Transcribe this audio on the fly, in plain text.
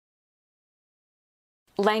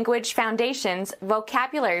Language Foundations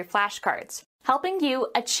Vocabulary Flashcards, helping you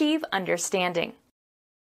achieve understanding.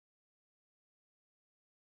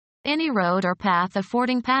 Any road or path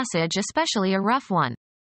affording passage, especially a rough one.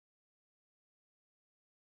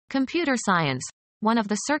 Computer science. One of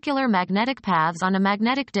the circular magnetic paths on a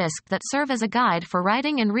magnetic disk that serve as a guide for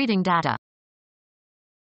writing and reading data.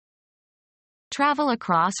 Travel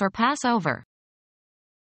across or pass over.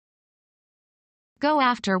 Go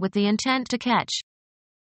after with the intent to catch.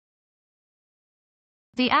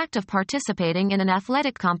 The act of participating in an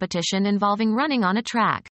athletic competition involving running on a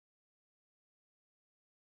track.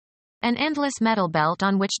 An endless metal belt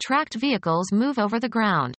on which tracked vehicles move over the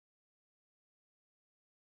ground.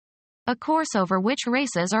 A course over which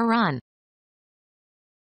races are run.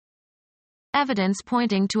 Evidence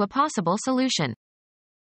pointing to a possible solution.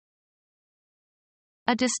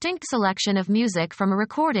 A distinct selection of music from a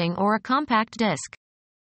recording or a compact disc.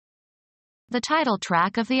 The title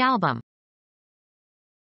track of the album.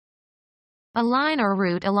 A line or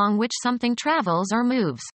route along which something travels or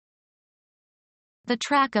moves. The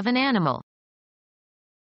track of an animal.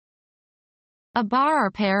 A bar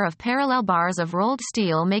or pair of parallel bars of rolled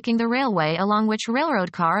steel making the railway along which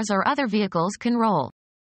railroad cars or other vehicles can roll.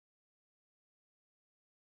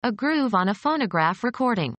 A groove on a phonograph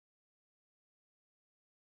recording.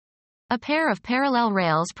 A pair of parallel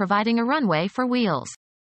rails providing a runway for wheels.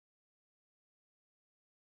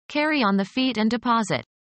 Carry on the feet and deposit.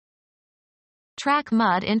 Track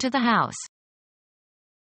mud into the house.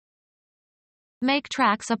 Make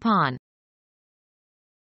tracks upon.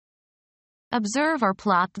 Observe or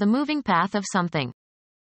plot the moving path of something.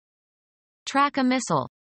 Track a missile.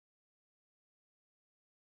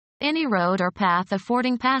 Any road or path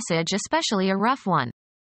affording passage, especially a rough one.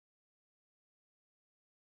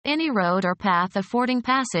 Any road or path affording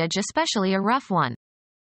passage, especially a rough one.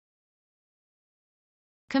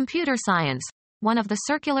 Computer science. One of the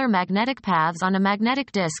circular magnetic paths on a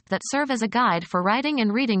magnetic disk that serve as a guide for writing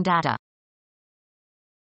and reading data.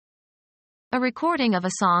 A recording of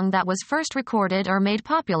a song that was first recorded or made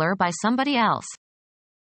popular by somebody else.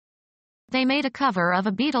 They made a cover of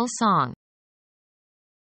a Beatles song.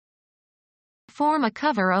 Form a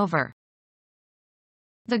cover over.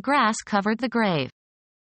 The grass covered the grave.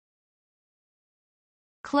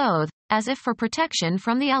 Clothe, as if for protection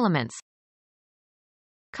from the elements.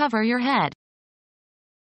 Cover your head.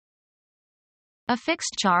 A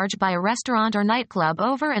fixed charge by a restaurant or nightclub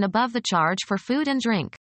over and above the charge for food and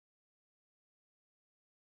drink.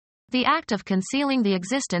 The act of concealing the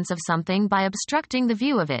existence of something by obstructing the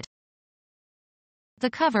view of it. The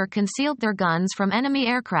cover concealed their guns from enemy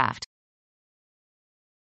aircraft.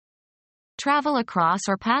 Travel across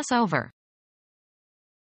or pass over.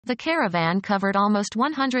 The caravan covered almost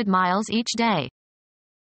 100 miles each day.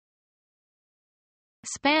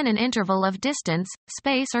 Span an interval of distance,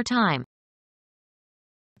 space or time.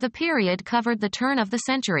 The period covered the turn of the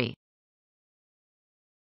century.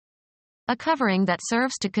 A covering that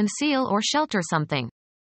serves to conceal or shelter something.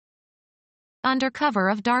 Under cover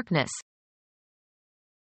of darkness.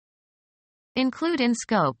 Include in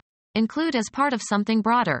scope. Include as part of something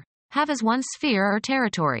broader. Have as one sphere or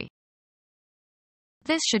territory.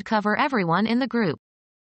 This should cover everyone in the group.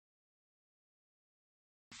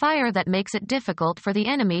 Fire that makes it difficult for the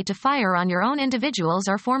enemy to fire on your own individuals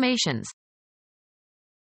or formations.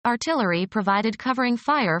 Artillery provided covering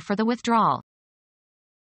fire for the withdrawal.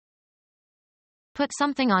 Put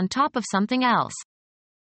something on top of something else.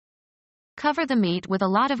 Cover the meat with a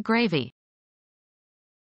lot of gravy.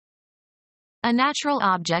 A natural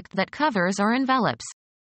object that covers or envelops.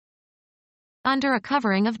 Under a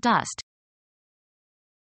covering of dust.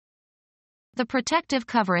 The protective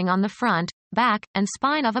covering on the front, back, and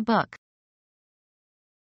spine of a book.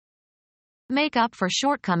 Make up for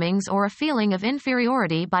shortcomings or a feeling of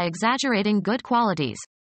inferiority by exaggerating good qualities.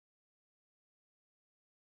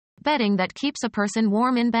 Bedding that keeps a person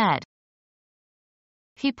warm in bed.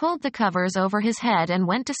 He pulled the covers over his head and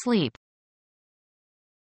went to sleep.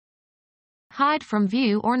 Hide from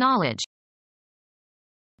view or knowledge.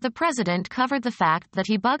 The president covered the fact that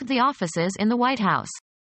he bugged the offices in the White House.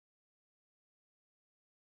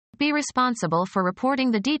 Be responsible for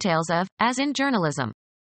reporting the details of, as in journalism.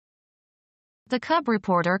 The cub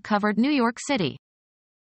reporter covered New York City.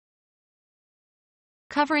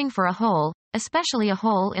 Covering for a hole, especially a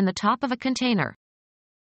hole in the top of a container.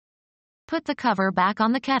 Put the cover back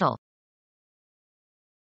on the kettle.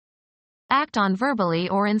 Act on verbally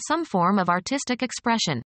or in some form of artistic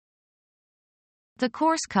expression. The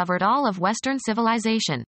course covered all of Western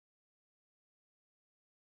civilization.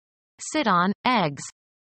 Sit on, eggs.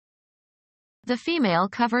 The female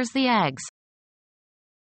covers the eggs.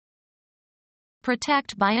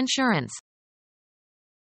 Protect by insurance.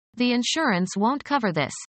 The insurance won't cover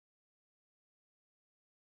this.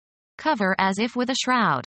 Cover as if with a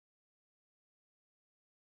shroud.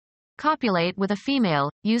 Copulate with a female,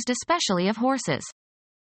 used especially of horses.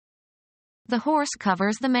 The horse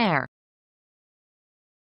covers the mare.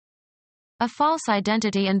 A false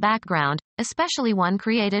identity and background, especially one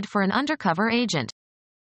created for an undercover agent.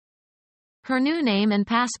 Her new name and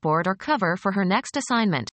passport or cover for her next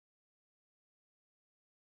assignment.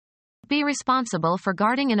 Be responsible for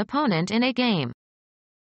guarding an opponent in a game.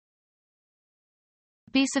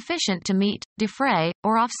 Be sufficient to meet, defray,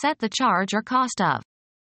 or offset the charge or cost of.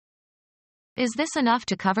 Is this enough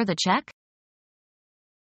to cover the check?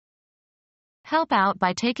 Help out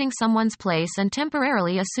by taking someone's place and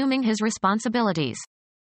temporarily assuming his responsibilities.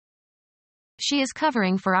 She is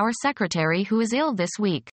covering for our secretary who is ill this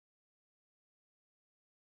week.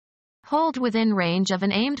 Hold within range of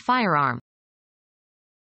an aimed firearm.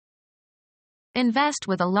 Invest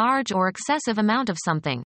with a large or excessive amount of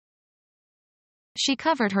something. She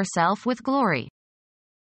covered herself with glory.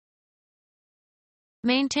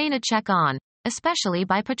 Maintain a check on, especially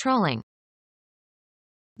by patrolling.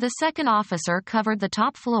 The second officer covered the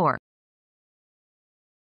top floor.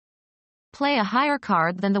 Play a higher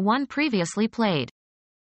card than the one previously played.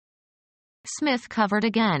 Smith covered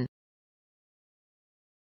again.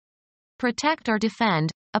 Protect or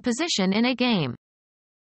defend, a position in a game.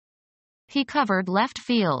 He covered left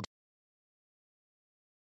field.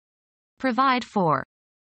 Provide for.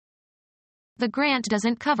 The grant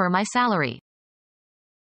doesn't cover my salary.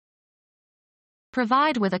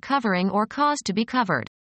 Provide with a covering or cause to be covered.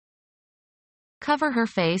 Cover her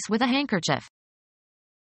face with a handkerchief.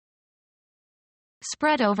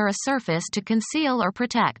 Spread over a surface to conceal or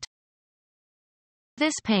protect.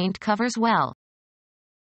 This paint covers well.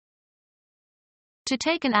 To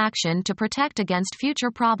take an action to protect against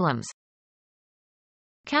future problems.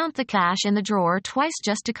 Count the cash in the drawer twice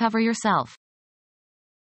just to cover yourself.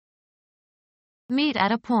 Meet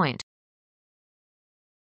at a point.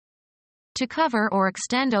 To cover or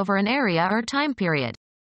extend over an area or time period.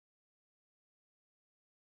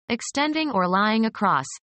 Extending or lying across,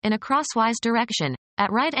 in a crosswise direction,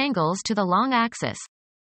 at right angles to the long axis.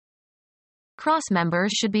 Cross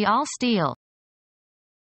members should be all steel.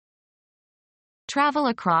 Travel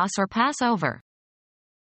across or pass over.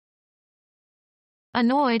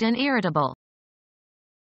 Annoyed and irritable.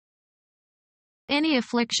 Any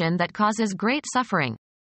affliction that causes great suffering.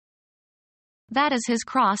 That is his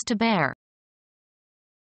cross to bear.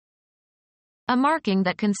 A marking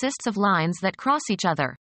that consists of lines that cross each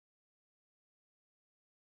other.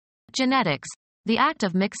 Genetics, the act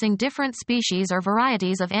of mixing different species or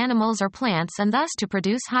varieties of animals or plants and thus to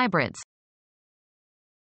produce hybrids.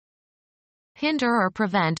 Hinder or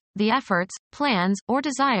prevent, the efforts, plans, or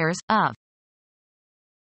desires, of.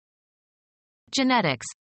 Genetics,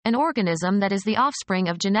 an organism that is the offspring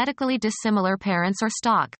of genetically dissimilar parents or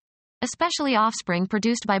stock, especially offspring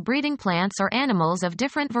produced by breeding plants or animals of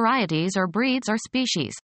different varieties or breeds or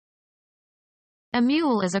species. A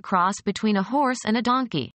mule is a cross between a horse and a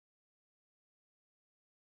donkey.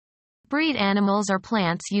 Breed animals or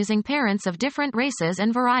plants using parents of different races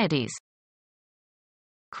and varieties.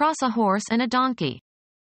 Cross a horse and a donkey.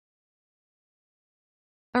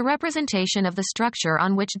 A representation of the structure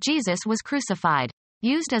on which Jesus was crucified,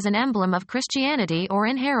 used as an emblem of Christianity or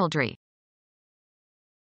in heraldry.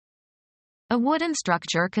 A wooden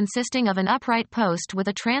structure consisting of an upright post with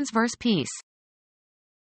a transverse piece.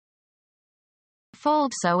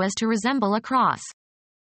 Fold so as to resemble a cross.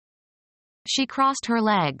 She crossed her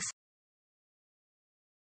legs.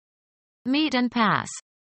 Meet and pass.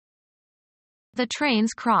 The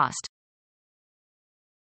trains crossed.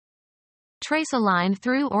 Trace a line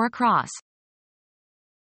through or across.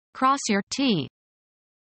 Cross your T.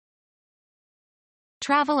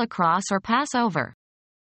 Travel across or pass over.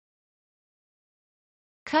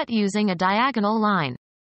 Cut using a diagonal line.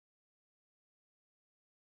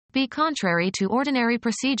 Be contrary to ordinary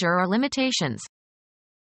procedure or limitations.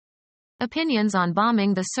 Opinions on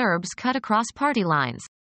bombing the Serbs cut across party lines.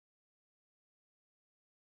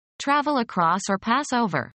 Travel across or pass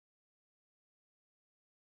over.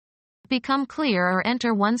 Become clear or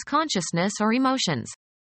enter one's consciousness or emotions.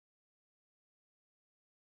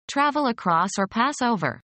 Travel across or pass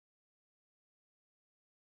over.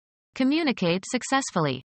 Communicate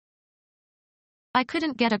successfully. I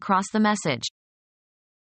couldn't get across the message.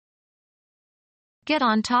 Get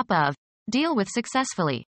on top of. Deal with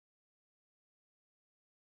successfully.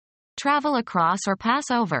 Travel across or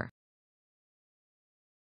pass over.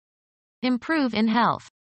 Improve in health.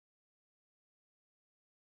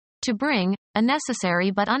 To bring, a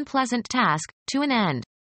necessary but unpleasant task, to an end.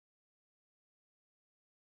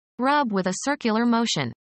 Rub with a circular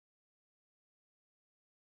motion.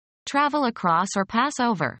 Travel across or pass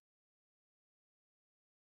over.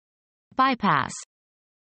 Bypass.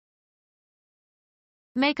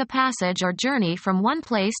 Make a passage or journey from one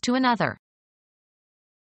place to another.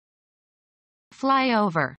 Fly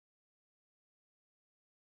over.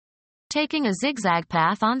 Taking a zigzag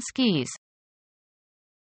path on skis.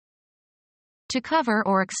 To cover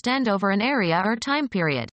or extend over an area or time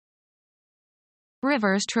period.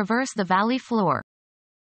 Rivers traverse the valley floor.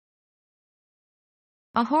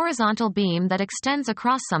 A horizontal beam that extends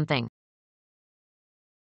across something.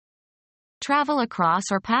 Travel across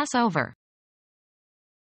or pass over.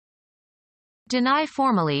 Deny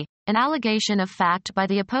formally, an allegation of fact by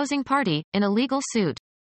the opposing party, in a legal suit.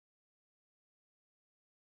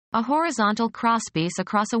 A horizontal crosspiece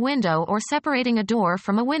across a window or separating a door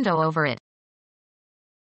from a window over it.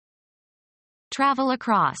 Travel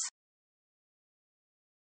across.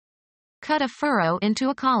 Cut a furrow into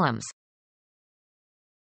a columns.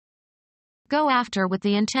 Go after with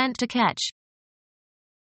the intent to catch.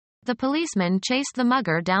 The policeman chased the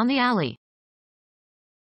mugger down the alley.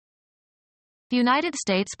 United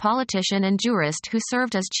States politician and jurist who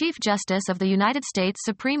served as Chief Justice of the United States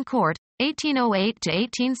Supreme Court, 1808 to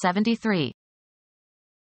 1873.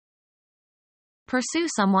 Pursue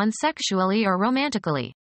someone sexually or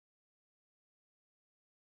romantically.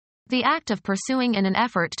 The act of pursuing in an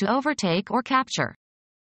effort to overtake or capture.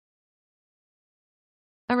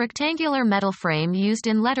 A rectangular metal frame used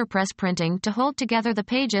in letterpress printing to hold together the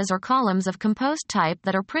pages or columns of composed type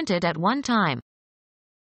that are printed at one time.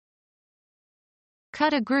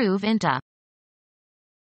 Cut a groove into.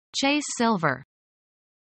 Chase silver.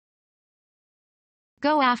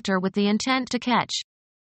 Go after with the intent to catch.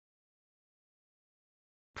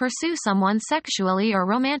 Pursue someone sexually or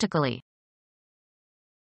romantically.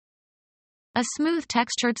 A smooth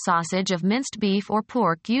textured sausage of minced beef or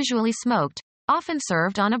pork, usually smoked, often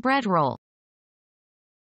served on a bread roll.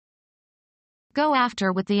 Go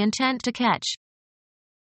after with the intent to catch.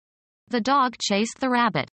 The dog chased the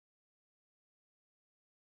rabbit.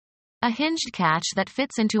 A hinged catch that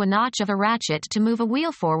fits into a notch of a ratchet to move a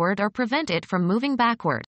wheel forward or prevent it from moving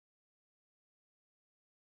backward.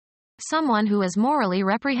 Someone who is morally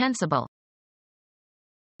reprehensible.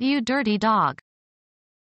 You dirty dog.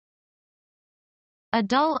 A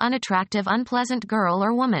dull, unattractive, unpleasant girl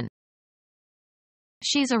or woman.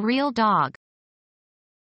 She's a real dog.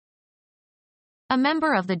 A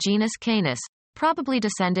member of the genus Canis, probably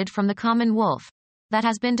descended from the common wolf, that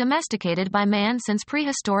has been domesticated by man since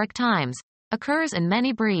prehistoric times, occurs in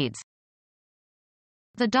many breeds.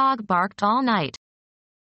 The dog barked all night.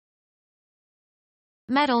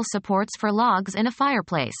 Metal supports for logs in a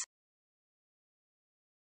fireplace.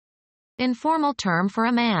 Informal term for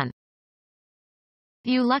a man.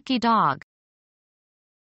 You lucky dog.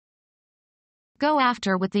 Go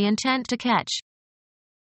after with the intent to catch.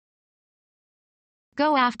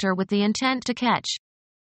 Go after with the intent to catch.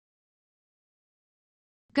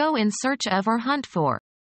 Go in search of or hunt for.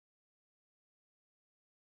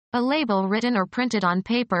 A label written or printed on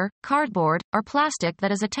paper, cardboard, or plastic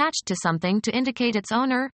that is attached to something to indicate its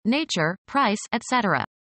owner, nature, price, etc.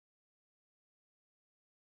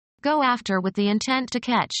 Go after with the intent to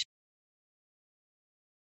catch.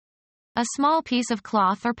 A small piece of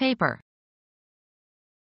cloth or paper.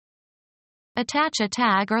 Attach a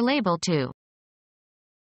tag or label to.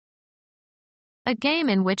 A game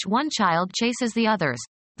in which one child chases the others.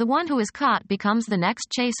 The one who is caught becomes the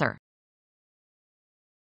next chaser.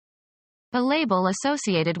 A label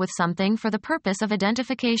associated with something for the purpose of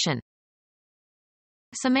identification.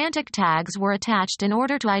 Semantic tags were attached in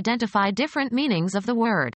order to identify different meanings of the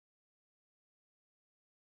word.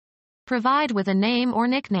 Provide with a name or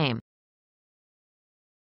nickname.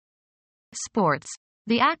 Sports.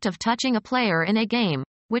 The act of touching a player in a game,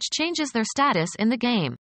 which changes their status in the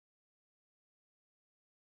game.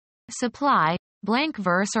 Supply. Blank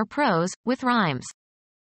verse or prose, with rhymes.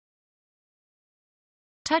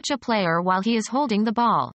 Touch a player while he is holding the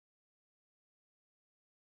ball.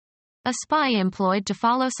 A spy employed to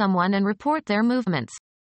follow someone and report their movements.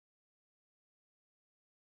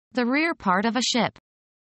 The rear part of a ship.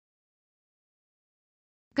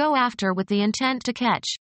 Go after with the intent to catch.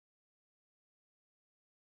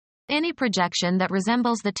 Any projection that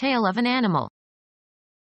resembles the tail of an animal.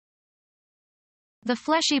 The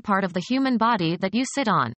fleshy part of the human body that you sit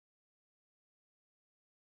on.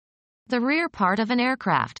 The rear part of an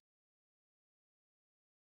aircraft.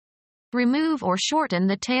 Remove or shorten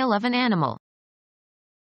the tail of an animal.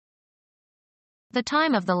 The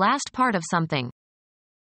time of the last part of something.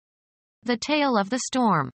 The tail of the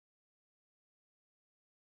storm.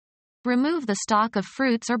 Remove the stalk of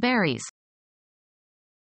fruits or berries.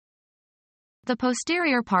 The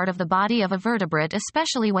posterior part of the body of a vertebrate,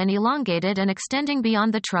 especially when elongated and extending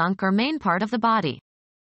beyond the trunk or main part of the body.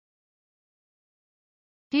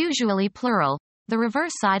 Usually plural, the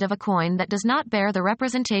reverse side of a coin that does not bear the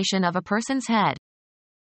representation of a person's head.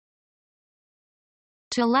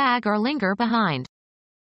 To lag or linger behind.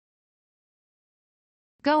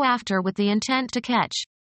 Go after with the intent to catch.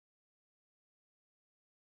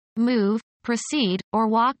 Move, proceed, or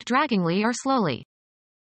walked draggingly or slowly.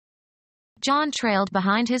 John trailed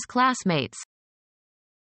behind his classmates.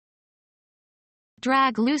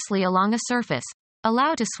 Drag loosely along a surface.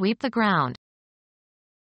 Allow to sweep the ground.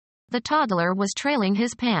 The toddler was trailing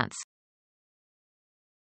his pants.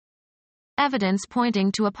 Evidence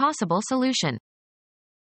pointing to a possible solution.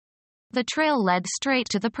 The trail led straight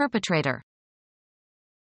to the perpetrator.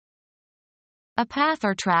 A path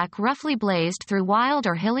or track roughly blazed through wild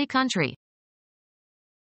or hilly country.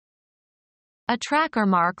 A track or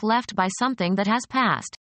mark left by something that has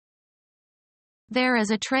passed. There is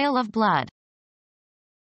a trail of blood.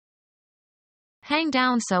 Hang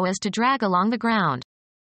down so as to drag along the ground.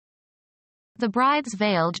 The bride's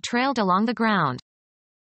veiled trailed along the ground.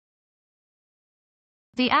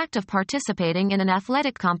 The act of participating in an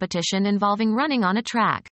athletic competition involving running on a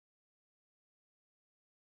track.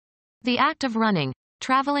 The act of running,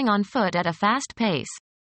 traveling on foot at a fast pace.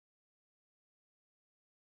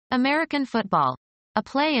 American football. A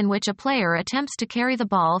play in which a player attempts to carry the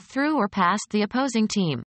ball through or past the opposing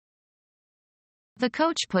team. The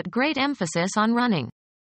coach put great emphasis on running.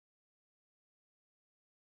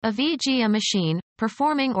 A VG, a machine,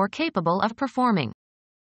 performing or capable of performing.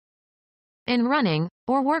 In running,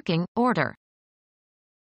 or working, order.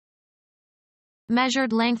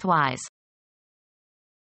 Measured lengthwise.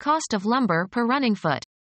 Cost of lumber per running foot.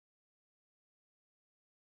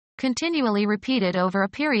 Continually repeated over a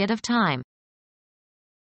period of time.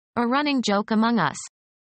 A running joke among us.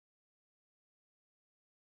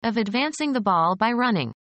 Of advancing the ball by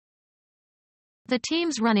running. The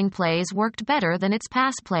team's running plays worked better than its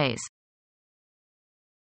pass plays.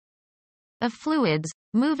 Of fluids,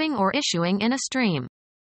 moving or issuing in a stream.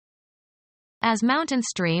 As mountain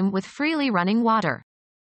stream with freely running water.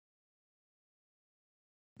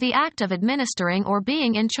 The act of administering or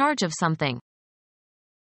being in charge of something.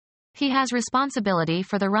 He has responsibility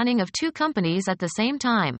for the running of two companies at the same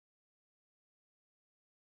time.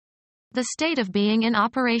 The state of being in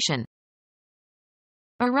operation.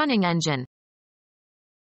 A running engine.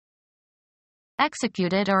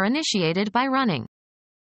 Executed or initiated by running.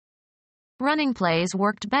 Running plays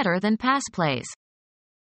worked better than pass plays.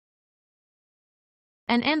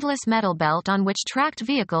 An endless metal belt on which tracked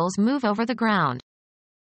vehicles move over the ground.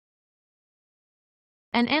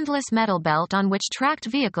 An endless metal belt on which tracked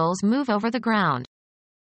vehicles move over the ground.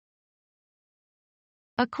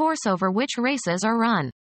 A course over which races are run.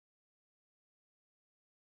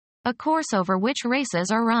 A course over which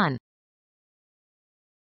races are run.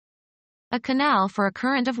 A canal for a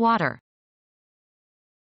current of water.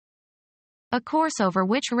 A course over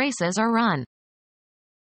which races are run.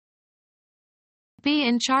 Be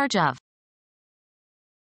in charge of.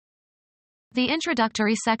 The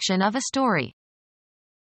introductory section of a story.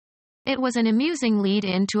 It was an amusing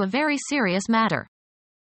lead-in to a very serious matter.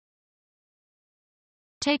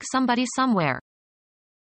 Take somebody somewhere.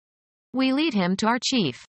 We lead him to our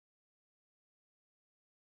chief.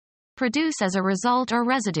 Produce as a result or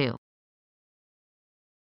residue.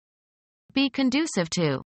 Be conducive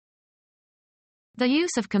to. The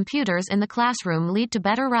use of computers in the classroom lead to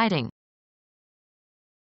better writing.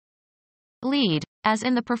 Lead, as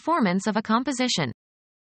in the performance of a composition.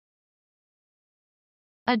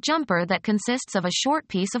 A jumper that consists of a short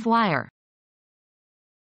piece of wire.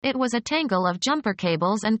 It was a tangle of jumper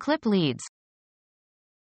cables and clip leads.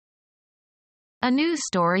 A news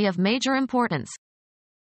story of major importance.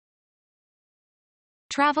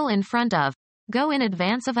 Travel in front of. Go in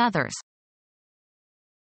advance of others.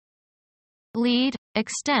 Lead,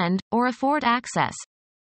 extend, or afford access.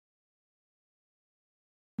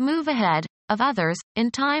 Move ahead of others,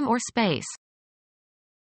 in time or space.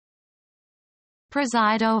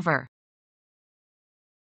 Preside over.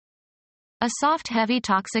 A soft, heavy,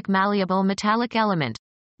 toxic, malleable metallic element.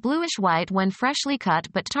 Bluish-white when freshly cut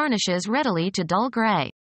but tarnishes readily to dull gray.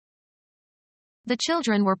 The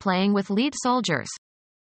children were playing with lead soldiers.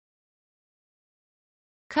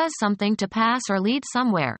 Cause something to pass or lead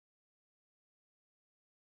somewhere.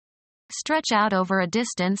 Stretch out over a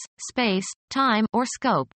distance, space, time, or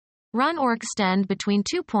scope. Run or extend between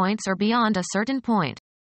 2 points or beyond a certain point.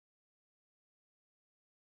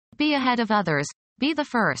 Be ahead of others. Be the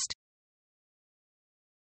first.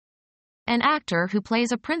 An actor who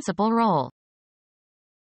plays a principal role.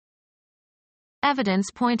 Evidence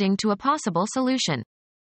pointing to a possible solution.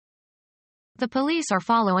 The police are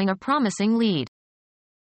following a promising lead.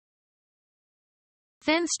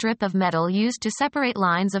 Thin strip of metal used to separate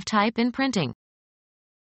lines of type in printing.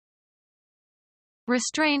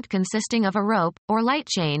 Restraint consisting of a rope, or light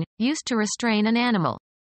chain, used to restrain an animal.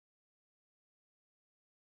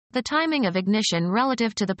 The timing of ignition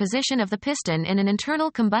relative to the position of the piston in an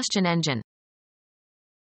internal combustion engine.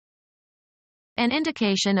 An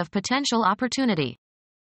indication of potential opportunity.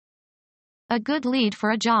 A good lead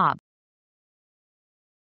for a job.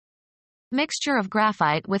 Mixture of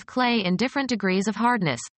graphite with clay in different degrees of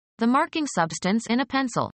hardness. The marking substance in a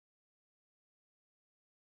pencil.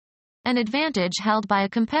 An advantage held by a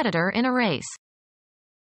competitor in a race.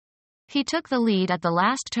 He took the lead at the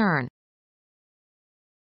last turn.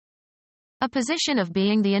 A position of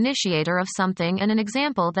being the initiator of something and an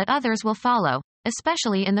example that others will follow,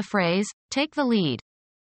 especially in the phrase, take the lead.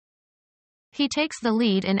 He takes the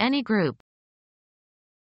lead in any group.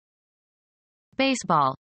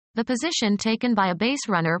 Baseball. The position taken by a base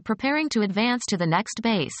runner preparing to advance to the next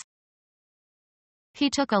base. He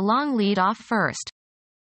took a long lead off first.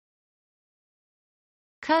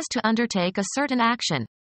 Cause to undertake a certain action.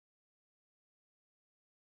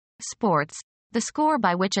 Sports. The score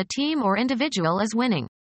by which a team or individual is winning.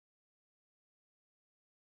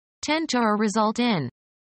 Tend to or result in.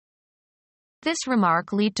 This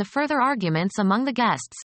remark lead to further arguments among the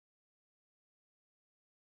guests.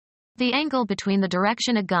 The angle between the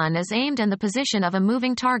direction a gun is aimed and the position of a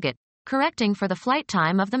moving target, correcting for the flight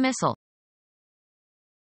time of the missile.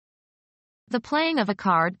 The playing of a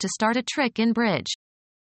card to start a trick in bridge.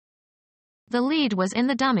 The lead was in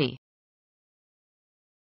the dummy.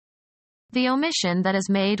 The omission that is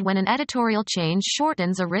made when an editorial change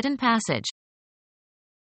shortens a written passage.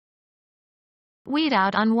 Weed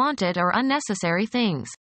out unwanted or unnecessary things.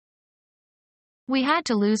 We had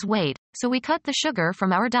to lose weight, so we cut the sugar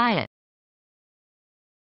from our diet.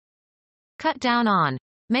 Cut down on.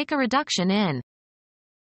 Make a reduction in.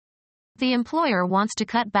 The employer wants to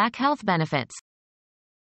cut back health benefits.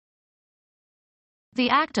 The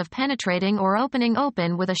act of penetrating or opening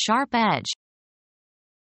open with a sharp edge.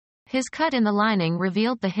 His cut in the lining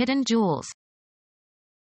revealed the hidden jewels.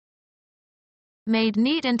 Made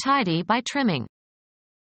neat and tidy by trimming.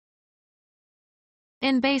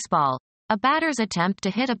 In baseball, a batter's attempt to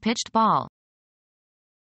hit a pitched ball.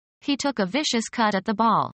 He took a vicious cut at the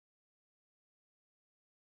ball.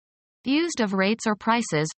 Used of rates or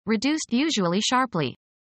prices, reduced usually sharply.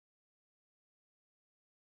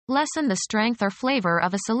 Lessen the strength or flavor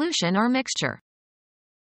of a solution or mixture.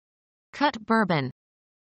 Cut bourbon.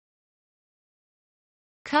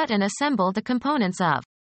 Cut and assemble the components of.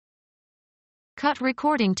 Cut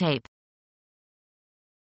recording tape.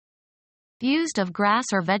 Used of grass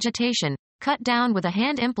or vegetation, cut down with a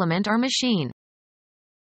hand implement or machine.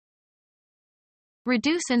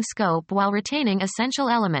 Reduce in scope while retaining essential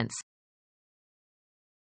elements.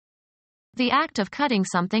 The act of cutting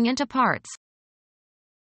something into parts.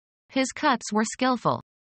 His cuts were skillful.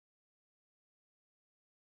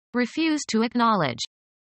 Refuse to acknowledge.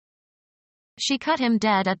 She cut him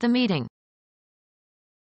dead at the meeting.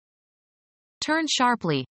 Turn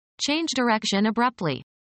sharply. Change direction abruptly.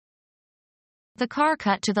 The car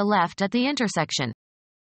cut to the left at the intersection.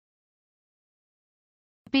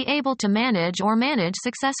 Be able to manage or manage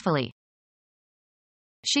successfully.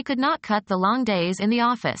 She could not cut the long days in the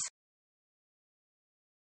office.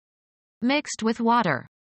 Mixed with water.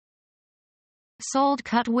 Sold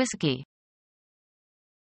cut whiskey.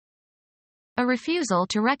 A refusal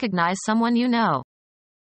to recognize someone you know.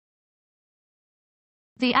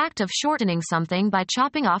 The act of shortening something by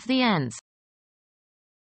chopping off the ends.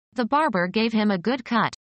 The barber gave him a good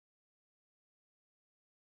cut.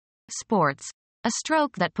 Sports. A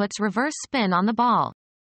stroke that puts reverse spin on the ball.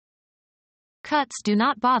 Cuts do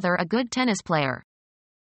not bother a good tennis player.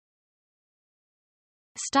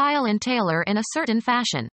 Style and tailor in a certain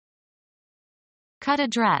fashion. Cut a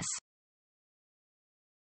dress.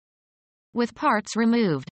 With parts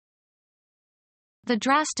removed. The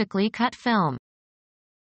drastically cut film.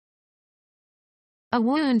 A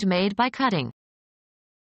wound made by cutting.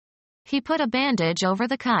 He put a bandage over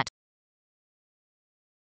the cut.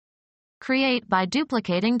 Create by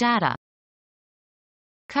duplicating data.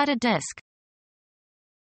 Cut a disk.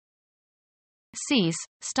 Cease,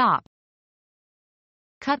 stop.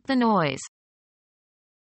 Cut the noise.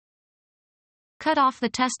 Cut off the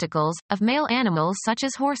testicles of male animals such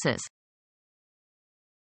as horses.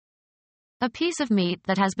 A piece of meat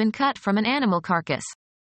that has been cut from an animal carcass.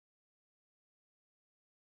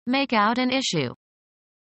 Make out an issue.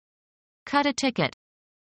 Cut a ticket.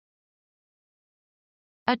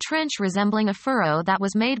 A trench resembling a furrow that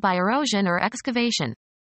was made by erosion or excavation.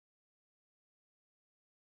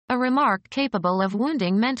 A remark capable of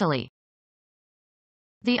wounding mentally.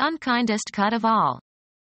 The unkindest cut of all.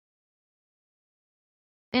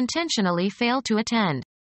 Intentionally fail to attend.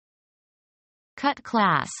 Cut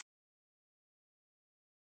class.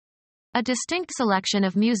 A distinct selection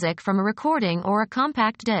of music from a recording or a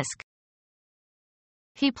compact disc.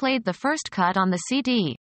 He played the first cut on the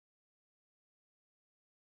CD.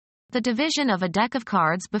 The division of a deck of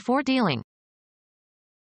cards before dealing.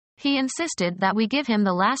 He insisted that we give him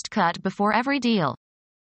the last cut before every deal.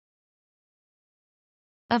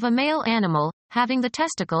 Of a male animal, having the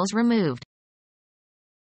testicles removed.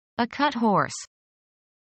 A cut horse.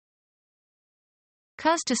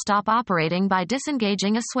 Cuz to stop operating by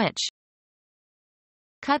disengaging a switch.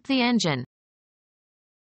 Cut the engine.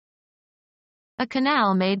 A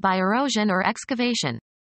canal made by erosion or excavation.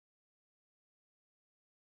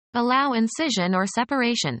 Allow incision or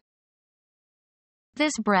separation.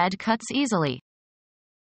 This bread cuts easily.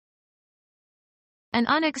 An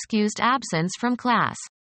unexcused absence from class.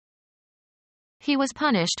 He was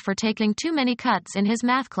punished for taking too many cuts in his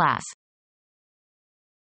math class.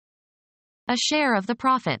 A share of the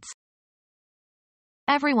profits.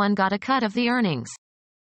 Everyone got a cut of the earnings.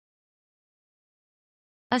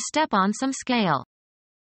 A step on some scale.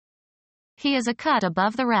 He is a cut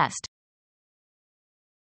above the rest.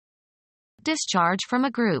 Discharge from a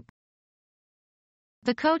group.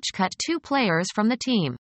 The coach cut 2 players from the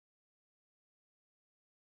team.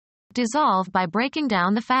 Dissolve by breaking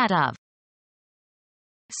down the fat of.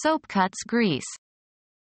 Soap cuts grease.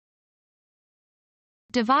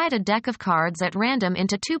 Divide a deck of cards at random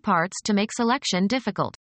into 2 parts to make selection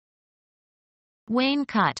difficult. Wayne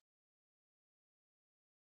cut.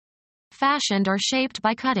 Fashioned or shaped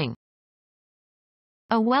by cutting.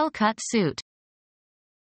 A well-cut suit.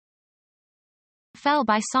 Fell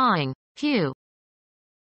by sawing. Hew.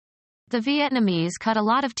 The Vietnamese cut a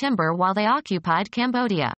lot of timber while they occupied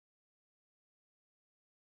Cambodia.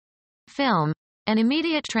 Film. An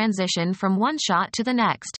immediate transition from one shot to the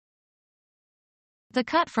next. The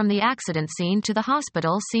cut from the accident scene to the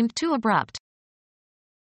hospital seemed too abrupt.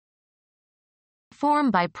 Form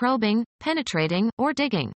by probing, penetrating, or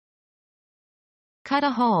digging. Cut a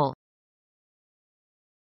hole.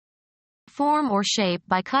 Form or shape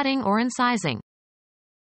by cutting or incising.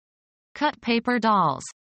 Cut paper dolls.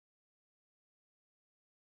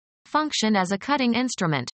 Function as a cutting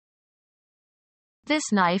instrument. This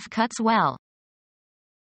knife cuts well.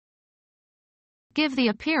 Give the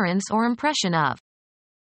appearance or impression of.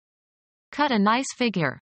 Cut a nice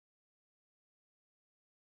figure.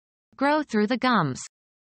 Grow through the gums.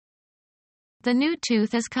 The new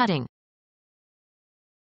tooth is cutting.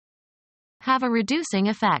 Have a reducing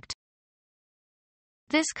effect.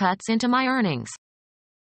 This cuts into my earnings.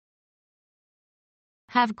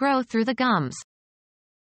 Have grow through the gums.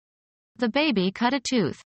 The baby cut a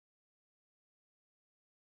tooth.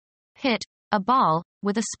 Hit a ball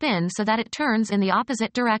with a spin so that it turns in the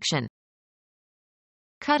opposite direction.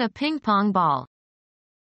 Cut a ping pong ball.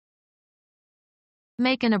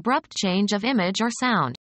 Make an abrupt change of image or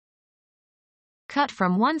sound. Cut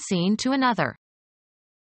from one scene to another.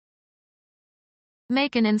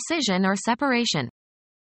 Make an incision or separation.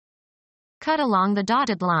 Cut along the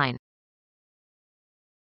dotted line.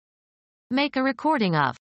 Make a recording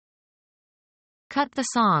of. Cut the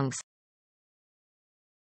songs.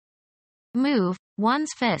 Move one's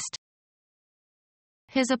fist.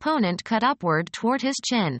 His opponent cut upward toward his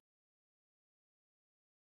chin.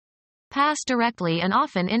 Pass directly and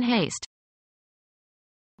often in haste.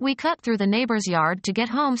 We cut through the neighbor's yard to get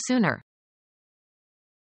home sooner.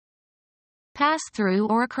 Pass through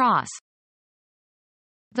or across.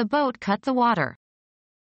 The boat cut the water.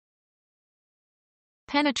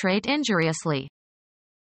 Penetrate injuriously.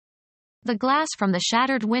 The glass from the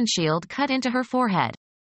shattered windshield cut into her forehead.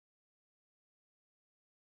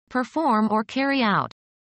 Perform or carry out.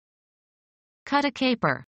 Cut a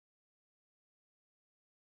caper.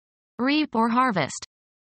 Reap or harvest.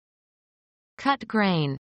 Cut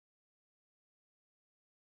grain.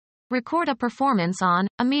 Record a performance on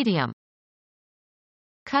a medium.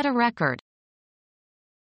 Cut a record.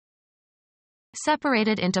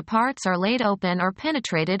 Separated into parts or laid open or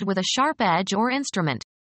penetrated with a sharp edge or instrument.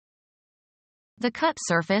 The cut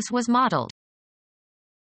surface was modeled.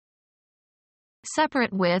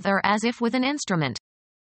 Separate with or as if with an instrument.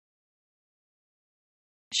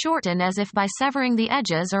 Shorten as if by severing the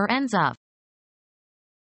edges or ends of.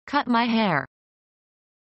 Cut my hair.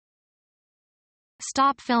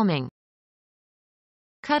 Stop filming.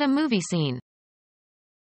 Cut a movie scene.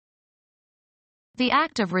 The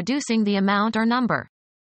act of reducing the amount or number.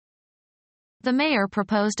 The mayor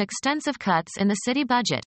proposed extensive cuts in the city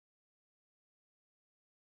budget.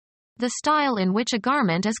 The style in which a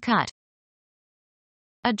garment is cut.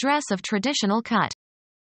 A dress of traditional cut.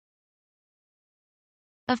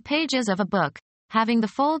 Of pages of a book, having the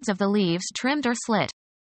folds of the leaves trimmed or slit.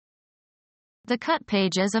 The cut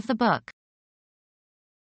pages of the book.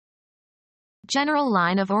 General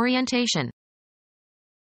line of orientation.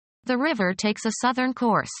 The river takes a southern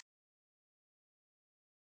course.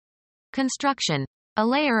 Construction. A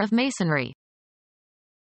layer of masonry.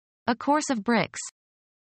 A course of bricks.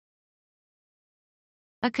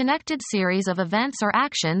 A connected series of events or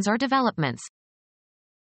actions or developments.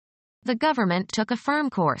 The government took a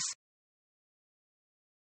firm course.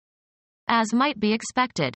 As might be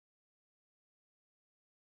expected.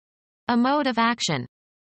 A mode of action.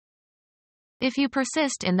 If you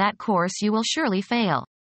persist in that course, you will surely fail.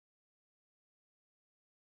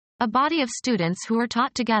 A body of students who are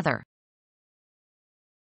taught together.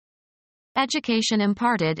 Education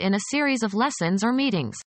imparted in a series of lessons or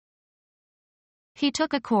meetings. He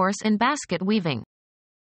took a course in basket weaving.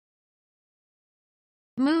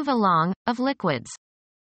 Move along, of liquids.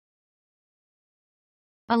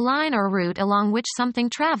 A line or route along which something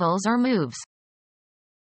travels or moves.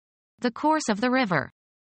 The course of the river.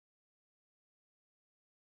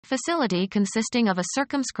 Facility consisting of a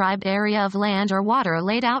circumscribed area of land or water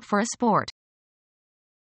laid out for a sport.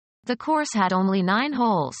 The course had only 9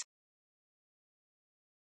 holes.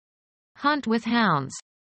 Hunt with hounds.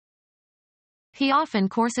 He often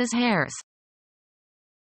courses hares.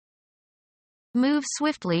 Move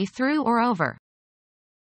swiftly through or over.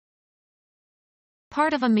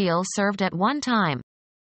 Part of a meal served at one time.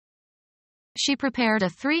 She prepared a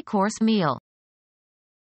 3-course meal.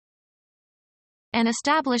 An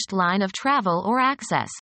established line of travel or access.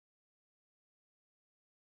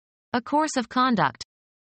 A course of conduct.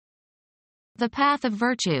 The path of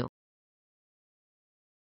virtue.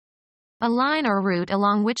 A line or route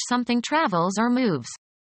along which something travels or moves.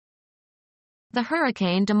 The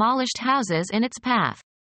hurricane demolished houses in its path.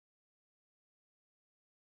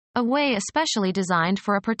 A way especially designed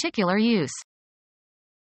for a particular use.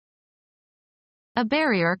 A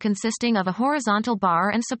barrier consisting of a horizontal bar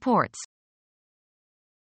and supports.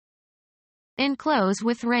 Enclose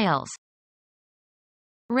with rails.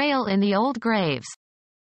 Rail in the old graves.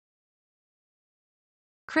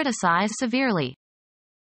 Criticize severely.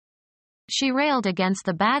 She railed against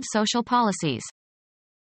the bad social policies.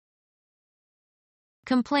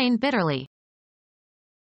 Complain bitterly.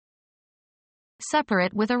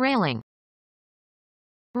 Separate with a railing.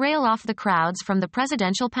 Rail off the crowds from the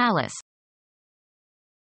presidential palace.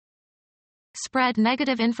 Spread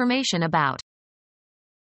negative information about.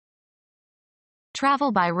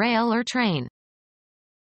 Travel by rail or train.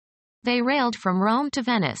 They railed from Rome to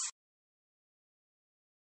Venice.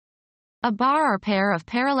 A bar or pair of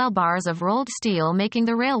parallel bars of rolled steel making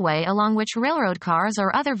the railway along which railroad cars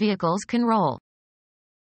or other vehicles can roll.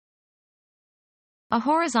 A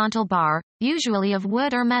horizontal bar, usually of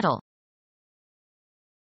wood or metal.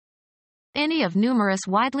 Any of numerous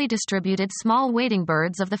widely distributed small wading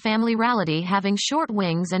birds of the family Rallidae having short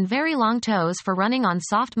wings and very long toes for running on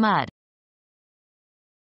soft mud.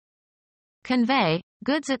 Convey,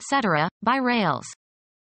 goods etc., by rails.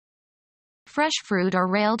 Fresh fruit are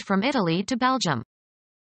railed from Italy to Belgium.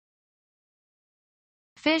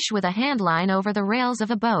 Fish with a handline over the rails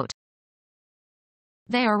of a boat.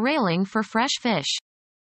 They are railing for fresh fish.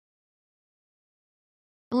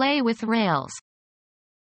 Lay with rails.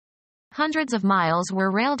 Hundreds of miles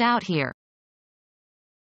were railed out here.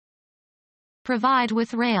 Provide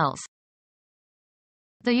with rails.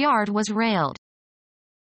 The yard was railed.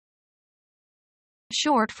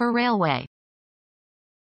 Short for railway.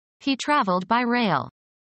 He traveled by rail.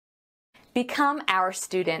 Become our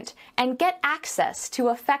student and get access to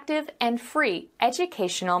effective and free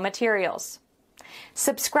educational materials.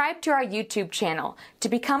 Subscribe to our YouTube channel to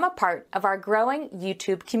become a part of our growing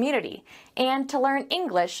YouTube community and to learn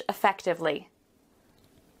English effectively.